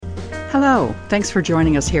Hello, thanks for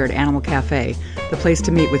joining us here at Animal Cafe, the place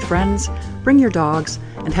to meet with friends, bring your dogs,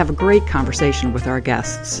 and have a great conversation with our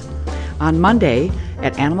guests. On Monday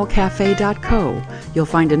at animalcafe.co, you'll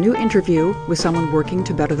find a new interview with someone working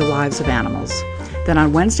to better the lives of animals. Then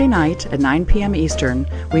on Wednesday night at 9 p.m. Eastern,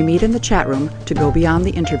 we meet in the chat room to go beyond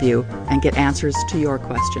the interview and get answers to your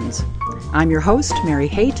questions. I'm your host, Mary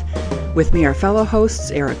Haight. With me are fellow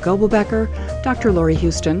hosts Eric Gobelbecker, Dr. Lori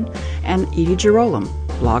Houston, and Edie Girolamo,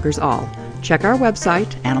 bloggers all. Check our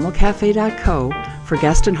website, animalcafe.co, for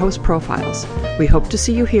guest and host profiles. We hope to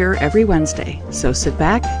see you here every Wednesday, so sit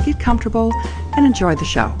back, get comfortable, and enjoy the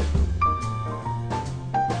show.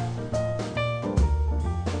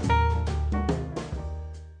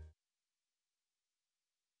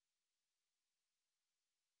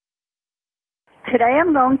 Today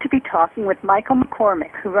I'm going to be talking with Michael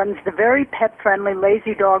McCormick, who runs the very pet-friendly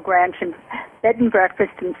Lazy Dog Ranch and Bed and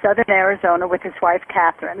Breakfast in southern Arizona with his wife,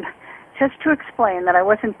 Catherine. Just to explain that I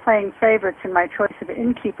wasn't playing favorites in my choice of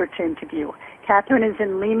innkeeper to interview, Catherine is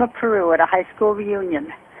in Lima, Peru at a high school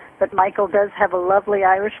reunion, but Michael does have a lovely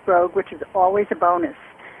Irish brogue, which is always a bonus.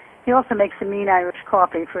 He also makes a mean Irish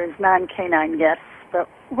coffee for his non-canine guests, but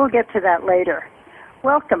we'll get to that later.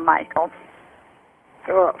 Welcome, Michael.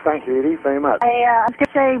 Oh, thank you, Edie, very much. I was going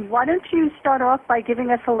to say, why don't you start off by giving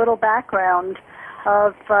us a little background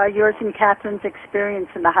of yours and Catherine's experience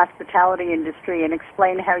in the hospitality industry and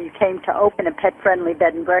explain how you came to open a pet-friendly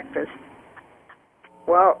bed and breakfast.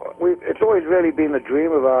 Well, it's always really been a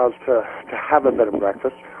dream of ours to have a bed and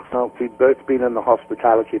breakfast. We've both been in the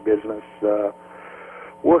hospitality business,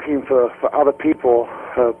 working for other people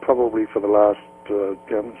probably for the last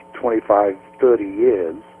 25, 30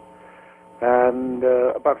 years. And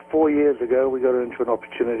about 4 years ago, we got into an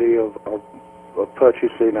opportunity of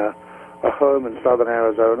purchasing a home in southern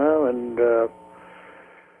Arizona, and the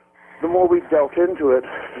more we delved into it,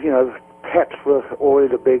 pets were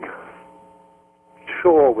always a big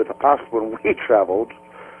chore with us when we traveled.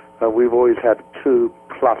 We've always had 2+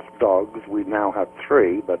 dogs. We now have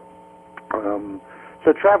 3, but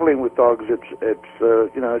so traveling with dogs,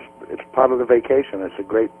 it's part of the vacation. It's a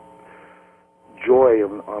great joy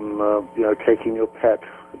on taking your pet,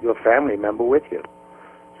 your family member with you.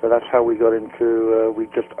 So that's how we got into, we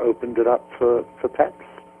just opened it up for pets.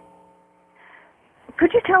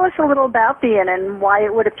 Could you tell us a little about the inn and why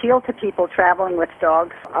it would appeal to people traveling with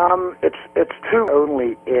dogs? It's the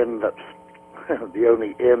only inn that's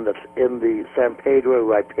in the San Pedro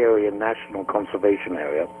Riparian National Conservation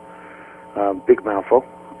Area. Big mouthful.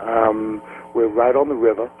 We're right on the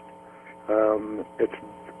river.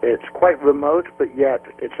 It's quite remote, but yet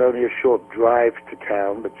it's only a short drive to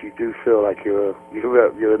town, but you do feel like you're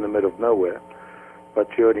in the middle of nowhere.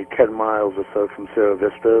 But you're only 10 miles or so from Sierra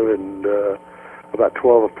Vista and about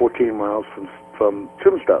 12 or 14 miles from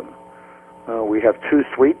Tombstone. We have 2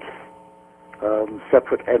 suites,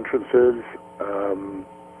 separate entrances.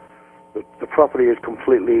 The property is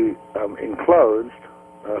completely enclosed,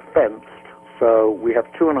 fenced, so we have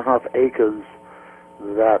 2.5 acres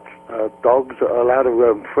that dogs are allowed to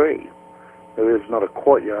roam free. There is not a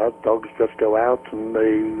courtyard. Dogs just go out, and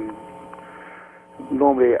they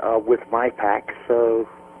normally are with my pack. So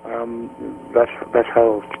that's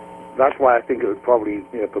why I think it would probably,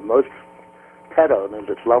 for most pet owners,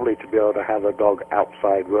 it's lovely to be able to have a dog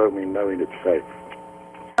outside roaming, knowing it's safe.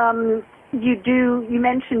 You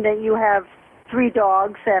mentioned that you have 3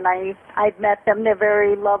 dogs, and I've met them. They're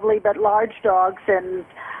very lovely, but large dogs, and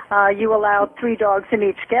you allow 3 dogs in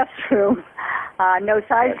each guest room, no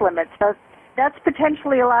size limit. So that's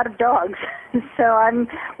potentially a lot of dogs. So I'm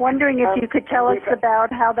wondering if you could tell us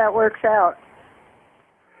about how that works out.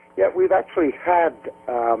 Yeah, we've actually had,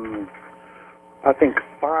 I think,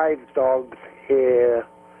 5 dogs here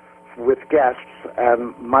with guests,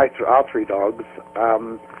 and our 3 dogs.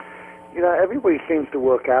 Everybody seems to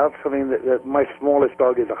work out. I mean, my smallest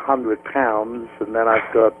dog is 100 pounds, and then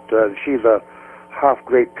I've got, she's a half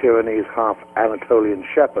Great Pyrenees, half Anatolian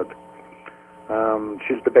Shepherd.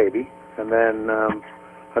 She's the baby, and then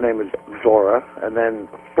her name is Zora, and then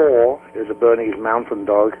 4 is a Bernese Mountain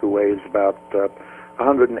Dog who weighs about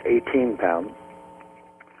 118 pounds,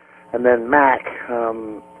 and then Mac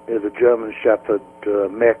is a German Shepherd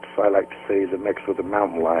mix. I like to say he's a mix with a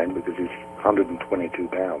mountain lion because he's 122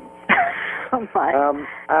 pounds. Oh my!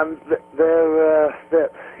 And they're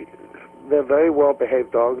very well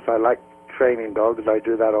behaved dogs. I like training dogs. I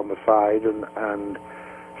do that on the side, and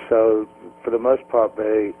so for the most part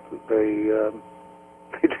they do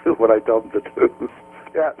what I tell them to do.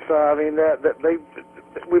 Yeah. So I mean,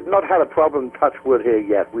 we've not had a problem, touch wood, here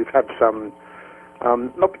yet. We've had some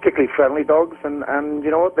Not particularly friendly dogs, and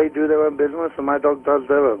you know what? They do their own business, and my dog does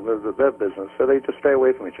their business, so they just stay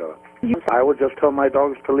away from each other. I would just tell my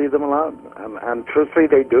dogs to leave them alone, and truthfully,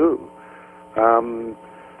 they do.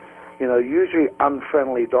 You know, usually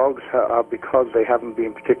unfriendly dogs are because they haven't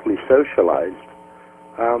been particularly socialized.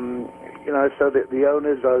 You know, so the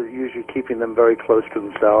owners are usually keeping them very close to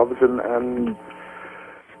themselves, and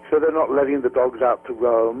so they're not letting the dogs out to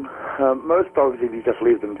roam. Most dogs, if you just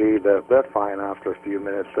leave them be, they're fine after a few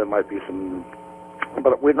minutes. There might be some,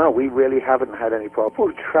 but we really haven't had any problems. People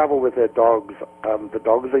who travel with their dogs, the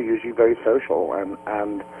dogs are usually very social,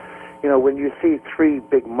 and you know, when you see three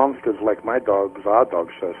big monsters like my dogs, our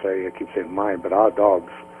dogs, so say, I keep saying mine, but our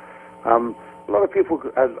dogs, a lot of people,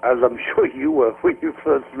 as I'm sure you were when you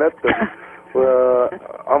first met them, were,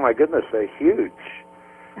 oh my goodness, they're huge.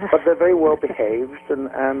 But they're very well behaved,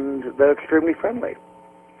 and they're extremely friendly.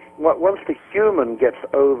 Once the human gets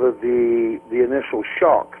over the initial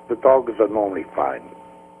shock, the dogs are normally fine.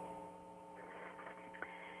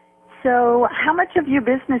 So how much of your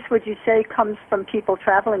business would you say comes from people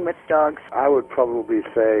traveling with dogs? I would probably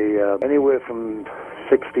say anywhere from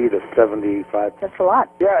 60 to 75. That's a lot.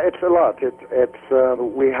 Yeah, it's a lot.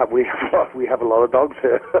 We have a lot of dogs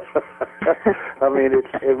here. I mean,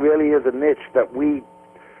 it really is a niche that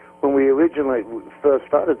when we originally first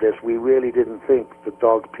started this, we really didn't think the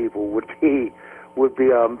dog people would be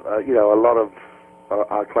you know, a lot of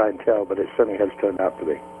our clientele, but it certainly has turned out to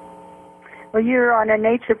be. Well, you're on a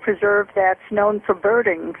nature preserve that's known for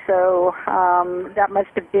birding, so that must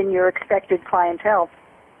have been your expected clientele.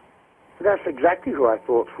 That's exactly who I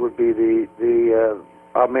thought would be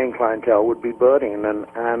our main clientele would be birding,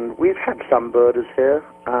 and we've had some birders here,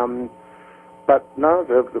 but no,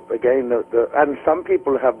 and some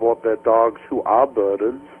people have bought their dogs who are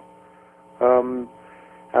birders,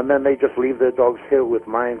 and then they just leave their dogs here with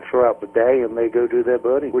mine throughout the day, and they go do their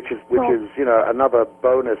birding, which is you know, another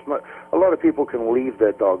bonus. A lot of people can leave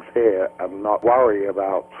their dogs here and not worry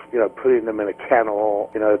about, you know, putting them in a kennel.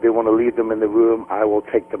 You know, if they want to leave them in the room, I will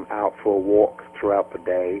take them out for a walk throughout the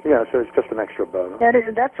day. You know, so it's just an extra bonus.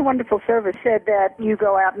 That's a wonderful service. Said that you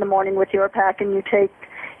go out in the morning with your pack and you take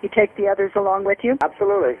the others along with you?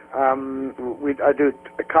 Absolutely. I do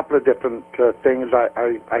a couple of different things.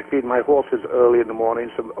 I feed my horses early in the morning,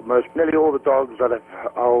 so nearly all the dogs that are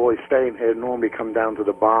always staying here normally come down to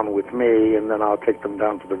the barn with me, and then I'll take them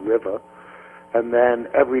down to the river. And then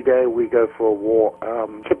every day we go for a walk.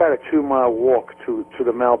 It's about a 2-mile walk to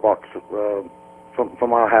the mailbox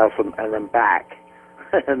from our house and then back.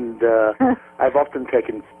 And I've often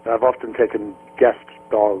taken guest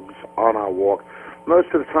dogs on our walk. Most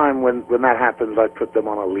of the time when that happens, I put them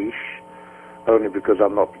on a leash, only because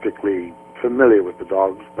I'm not particularly familiar with the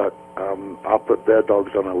dogs, but I'll put their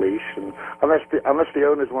dogs on a leash, and unless the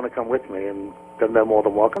owners want to come with me, and then they're more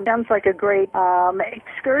than welcome. Sounds like a great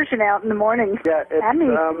excursion out in the morning. Yeah, and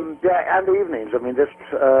the evenings. I mean,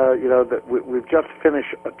 you know, we've just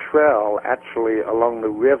finished a trail actually along the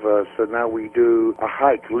river, so now we do a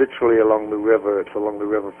hike literally along the river. It's along the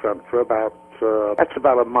riverfront for about. That's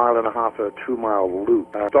about 1.5 miles or a 2-mile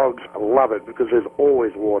loop. Dogs love it because there's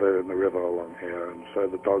always water in the river along here, and so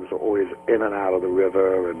the dogs are always in and out of the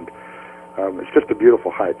river, and it's just a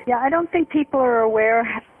beautiful hike. Yeah, I don't think people are aware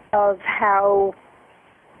of how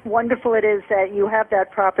wonderful it is that you have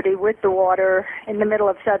that property with the water in the middle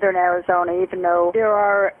of southern Arizona. Even though there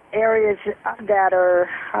are areas that are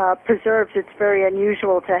preserves, it's very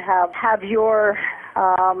unusual to have your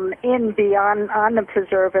inn be on the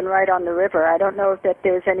preserve and right on the river. I don't know that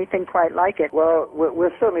there's anything quite like it. Well,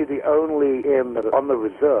 we're certainly the only inn that are on the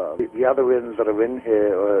reserve. The other inns that are in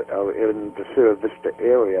here are in the Sierra Vista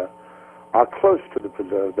area are close to the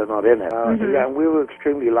preserve. They're not in it. Yeah, and we were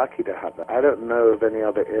extremely lucky to have that. I don't know of any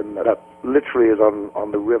other inn that literally is on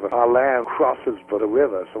the river. Our land crosses the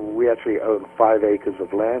river, so we actually own 5 acres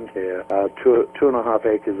of land here. 2.5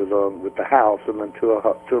 acres is on with the house, and then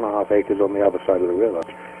 2.5 acres on the other side of the river.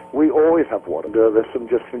 We always have water. There's some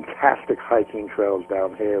just fantastic hiking trails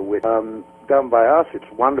down here. Which, down by us, it's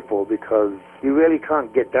wonderful because you really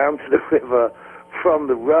can't get down to the river from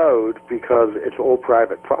the road because it's all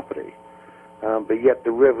private property. But yet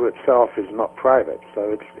the river itself is not private,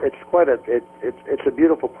 so it's quite it's a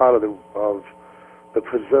beautiful part of the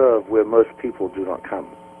preserve where most people do not come.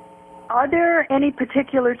 Are there any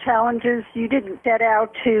particular challenges? You didn't set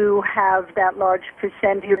out to have that large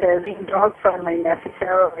percentage as being dog friendly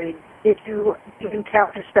necessarily. Did you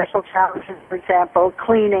encounter special challenges, for example,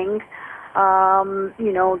 cleaning?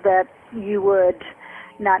 You know, that you would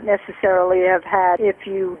not necessarily have had if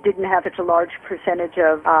you didn't have such a large percentage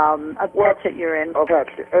of pets that you're in. Oh,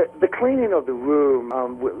 that's the cleaning of the room.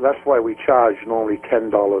 That's why we charge normally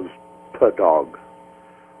 $10 per dog,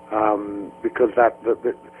 because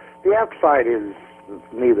the outside is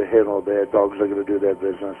neither here nor there. Dogs are going to do their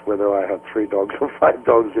business. Whether I have 3 dogs or 5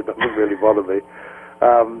 dogs, it doesn't really bother me.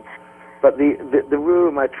 But the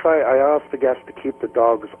room, I ask the guests to keep the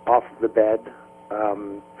dogs off the bed,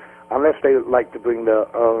 unless they like to bring their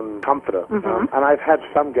own comforter. Mm-hmm. And I've had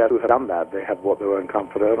some guests who have done that. They have brought their own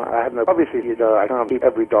comforter. And I have obviously, I can't keep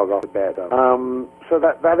every dog off the bed. So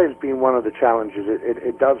that has been one of the challenges.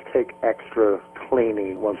 It does take extra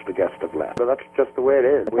cleaning once the guests have left. So that's just the way it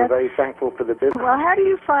is. We're very thankful for the business. Well, how do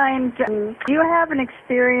you find, do you have an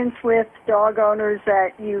experience with dog owners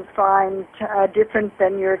that you find different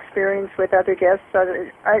than your experience with other guests?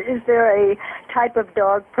 Is there a type of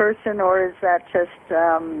dog person, or is that just,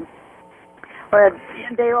 or are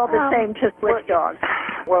they all the same, just with dogs?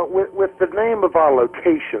 Well, with the name of our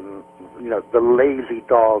location, the Lazy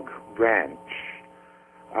Dog Ranch,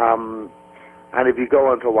 and if you go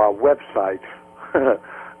onto our website,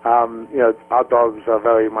 our dogs are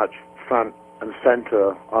very much front and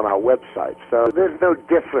center on our website. So there's no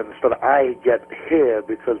difference that I get here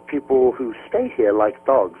because people who stay here like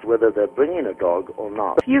dogs, whether they're bringing a dog or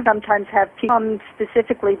not. You sometimes have people come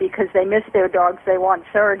specifically because they miss their dogs. They want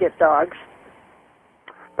surrogate dogs.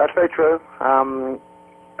 That's very true.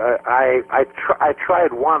 I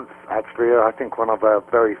tried once, actually. I think one of our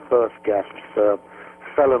very first guests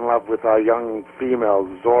fell in love with our young female,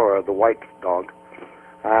 Zora, the white dog,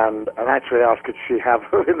 and actually asked could she have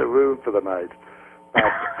her in the room for the night.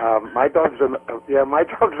 But my dogs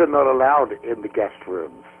are not allowed in the guest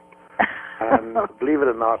rooms. And believe it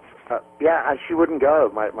or not, and she wouldn't go.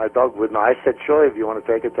 My dog wouldn't. I said, sure, if you want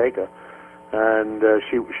to take her, take her. And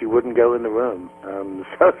she wouldn't go in the room.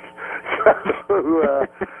 But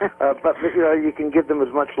you can give them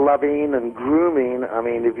as much loving and grooming. I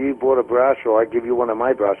mean, if you bought a brush or I give you one of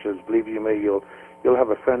my brushes, believe you me, you'll have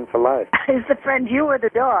a friend for life. Is the friend you or the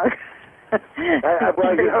dog?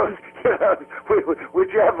 Well,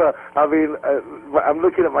 whichever. I mean, I'm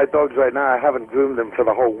looking at my dogs right now. I haven't groomed them for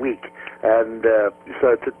the whole week, and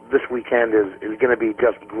so this weekend is going to be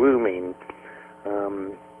just grooming.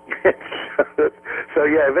 So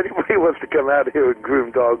yeah, if anybody wants to come out here and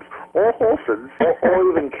groom dogs or horses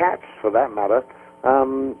or even cats for that matter,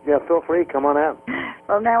 feel free, come on out.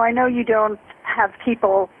 Well, now I know you don't have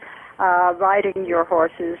people riding your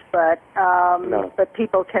horses, but no. But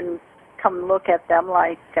people can come look at them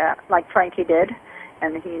like Frankie did,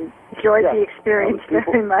 and he enjoyed the experience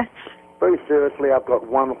very much. Very seriously, I've got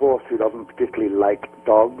one horse who doesn't particularly like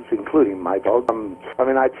dogs, including my dog.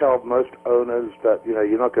 I tell most owners that,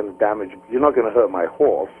 you're not going to hurt my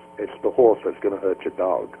horse. It's the horse that's going to hurt your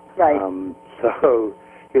dog. Right. So,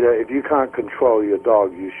 if you can't control your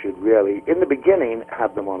dog, you should really, in the beginning,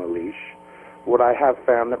 have them on a leash. What I have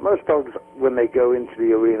found that most dogs, when they go into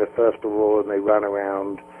the arena, first of all, and they run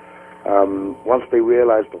around, once they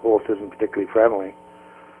realize the horse isn't particularly friendly,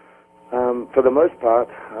 for the most part,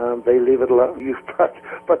 they leave it alone.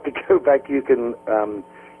 But to go back, you can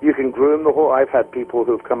groom the horse. I've had people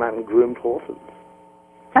who've come out and groomed horses.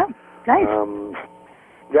 Oh, nice.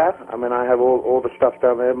 I have all the stuff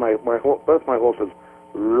down there. Both my horses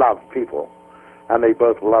love people, and they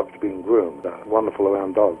both loved being groomed. Wonderful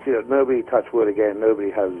around dogs. Nobody, touch wood again,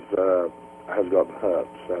 nobody has gotten hurt.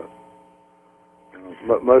 So.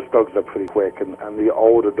 Most dogs are pretty quick, and the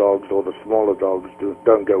older dogs or the smaller dogs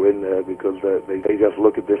don't go in there because they just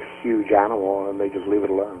look at this huge animal and they just leave it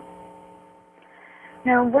alone.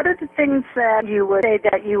 Now, what are the things that you would say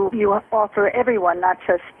that you offer everyone, not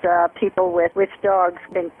just people with dogs,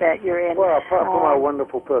 think that you're in? Well, apart from our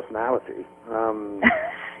wonderful personality,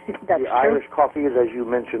 that's the true. Irish coffees, as you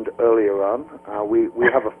mentioned earlier on, we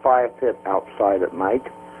have a fire pit outside at night,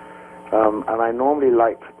 and I normally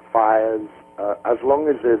light fires as long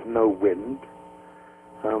as there's no wind.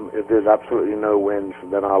 If there's absolutely no wind,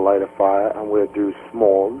 then I'll light a fire, and we'll do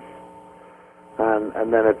s'mores.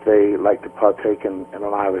 And then if they like to partake in an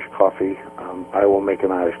Irish coffee, I will make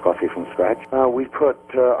an Irish coffee from scratch. We put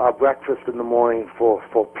our breakfast in the morning for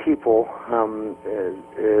people.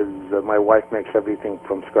 My wife makes everything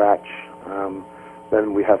from scratch.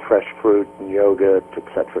 Then we have fresh fruit and yogurt,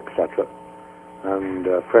 etc., etc., and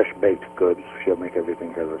fresh baked goods. She'll make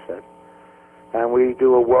everything, as I said. And we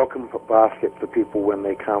do a welcome basket for people when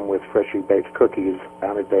they come with freshly baked cookies.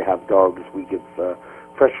 And if they have dogs, we give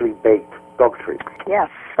freshly baked dog treats. Yes,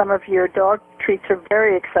 some of your dog treats are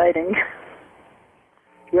very exciting.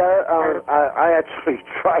 Yeah, I actually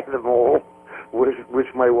try them all which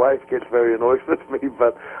my wife gets very annoyed with me,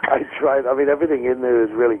 but I tried. I mean, everything in there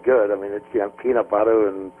is really good. I mean, it's peanut butter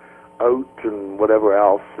and oat and whatever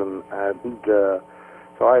else, and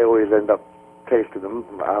so I always end up tasting them.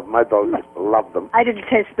 My dogs love them. I didn't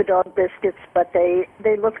taste the dog biscuits, but they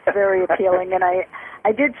looked very appealing, and I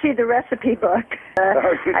did see the recipe book.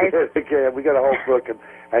 Okay, we got a whole book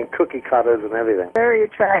and cookie cutters and everything. Very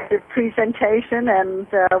attractive presentation and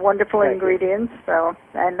wonderful ingredients. So,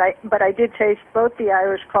 but I did taste both the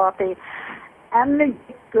Irish coffee and the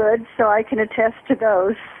goods, so I can attest to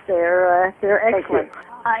those. They're excellent.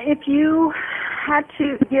 If you had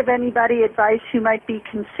to give anybody advice who might be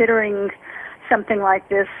considering something like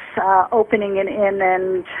this, opening an inn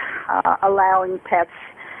and allowing pets,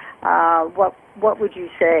 what would you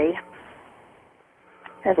say?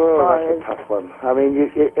 That's a tough one. I mean,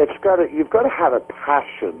 you've got to have a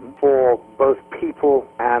passion for both people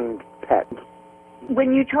and pets.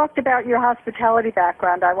 When you talked about your hospitality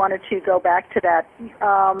background, I wanted to go back to that.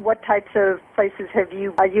 What types of places have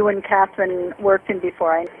you and Catherine worked in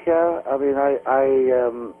before? Yeah, I mean,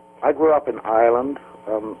 I grew up in Ireland.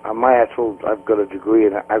 I've got a degree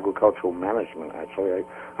in agricultural management, actually.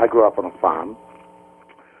 I grew up on a farm.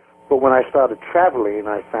 But when I started traveling,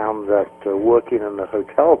 I found that working in the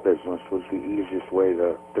hotel business was the easiest way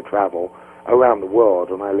to travel around the world.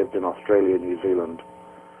 And I lived in Australia, New Zealand,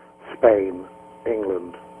 Spain,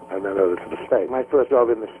 England, and then over to the States. My first job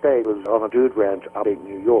in the States was on a dude ranch upstate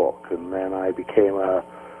New York, and then I became a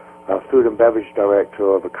food and beverage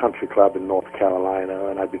director of a country club in North Carolina,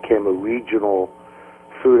 and I became a regional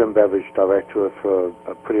food and beverage director for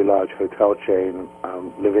a pretty large hotel chain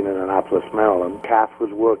living in Annapolis, Maryland. Kath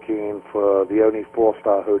was working for the only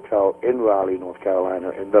 4-star hotel in Raleigh, North Carolina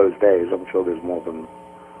in those days. I'm sure there's more than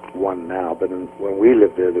one now, but when we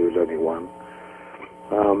lived there was only one.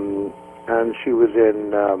 And she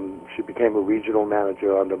became a regional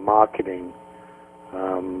manager under marketing,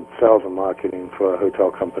 sales and marketing for a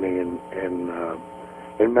hotel company in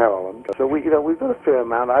Maryland. So we've got a fair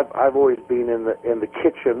amount. I've always been in the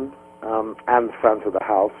kitchen and the front of the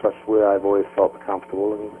house. That's where I've always felt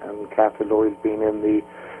comfortable. And Kath has always been in the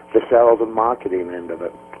sales and marketing end of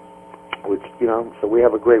it. Which so we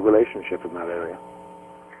have a great relationship in that area.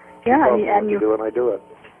 Yeah, and you do, and I do it.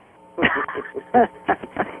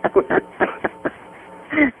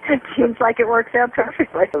 It seems like it works out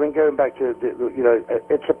perfectly. I think going back to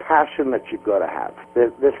it's a passion that you've got to have.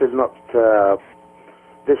 This is not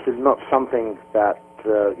something that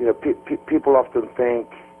people often think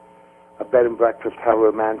a bed and breakfast how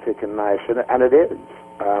romantic and nice, and it is.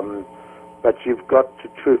 But you've got to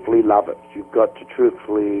truthfully love it. You've got to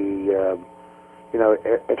truthfully,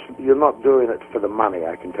 you're not doing it for the money.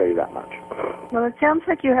 I can tell you that much. Well, it sounds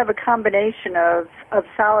like you have a combination of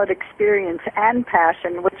solid experience and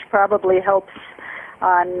passion, which probably helps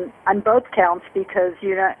on both counts, because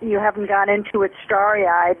you haven't gone into it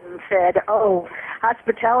starry-eyed and said, "Oh,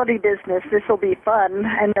 hospitality business, this will be fun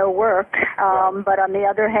and no work." But on the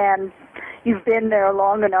other hand, you've been there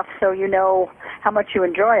long enough so you know how much you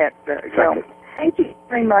enjoy it. Exactly. So, thank you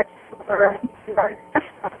very much for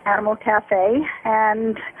Animal Cafe,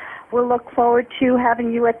 and we'll look forward to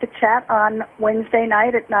having you at the chat on Wednesday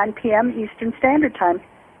night at 9 p.m. Eastern Standard Time.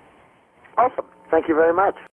 Awesome. Thank you very much.